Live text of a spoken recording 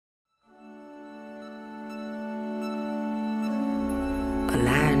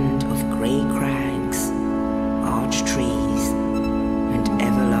grey crags, arch trees, and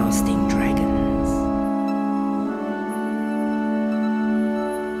everlasting dragons.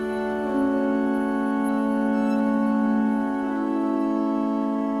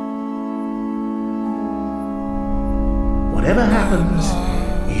 Whatever happens,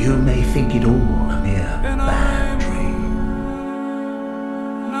 you may think it all a mere bad dream.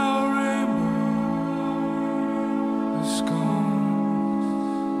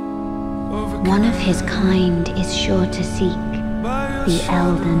 One of his kind is sure to seek the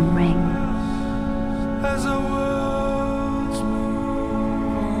Elden Ring.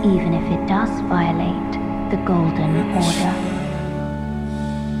 Even if it does violate the Golden Order.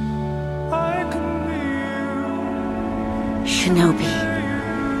 Shinobi,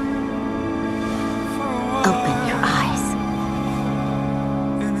 open your eyes.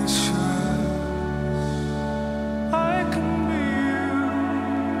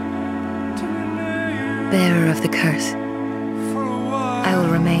 Bearer of the curse, I will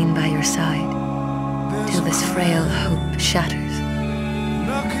remain by your side till this frail hope shatters.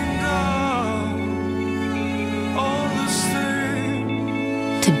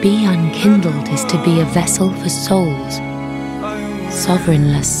 To be unkindled is to be a vessel for souls.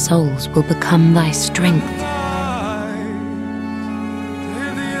 Sovereignless souls will become thy strength.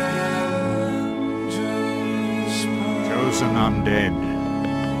 Chosen undead,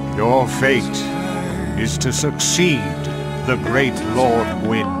 your fate is to succeed the great Lord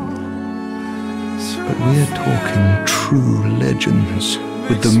Wind. But we're talking true legends,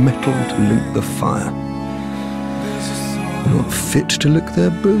 with the metal to link the fire. Not fit to lick their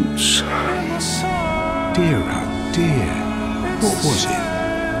boots. Dear, oh dear. What was it?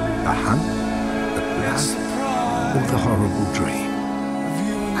 The hunt? The blood? Or the horrible dream?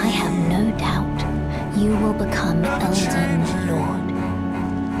 I have no doubt you will become Elden Lord.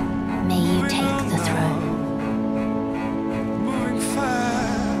 May you take the throne.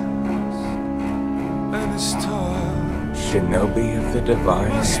 Shinobi of the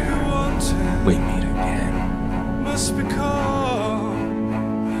Divine Spirit, we meet again.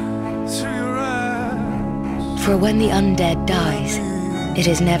 For when the undead dies, it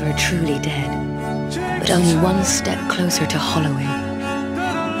is never truly dead, but only one step closer to hollowing.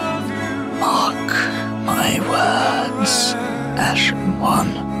 Mark my words, Ashen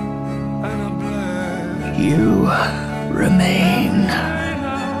One. You remain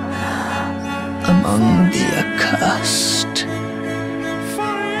among the accursed.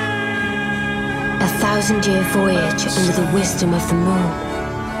 1,000-year voyage under the wisdom of the moon.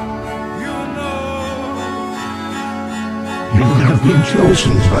 You have been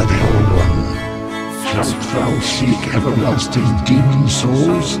chosen by the Old One. Shalt thou seek everlasting demon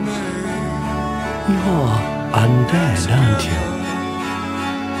souls? You're undead, aren't you?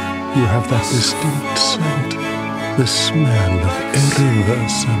 You have that distinct scent, the smell of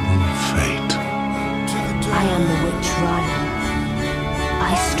irreversible fate. I am the witch Ryan.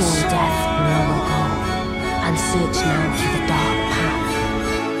 I stole death long ago, and search now for the dark path.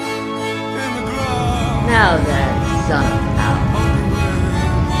 Now then, son of hell,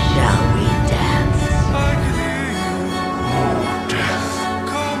 shall we dance? Oh, death,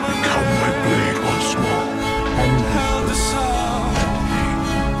 become my blade once more. And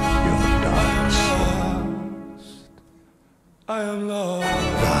your dance.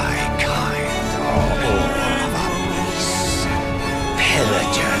 Thy kind are all of a race.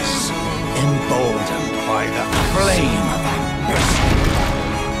 Pillagers, emboldened by the flame of ambition.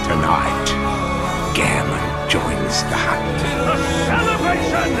 Tonight, Gammon joins the hunt. The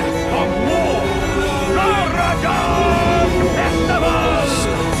celebration of war! The Radan Festival!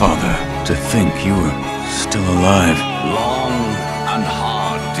 Father, to think you were still alive. Long and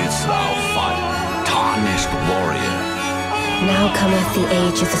hard didst thou fight, tarnished warrior. Now cometh the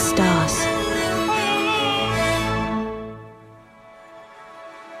age of the stars.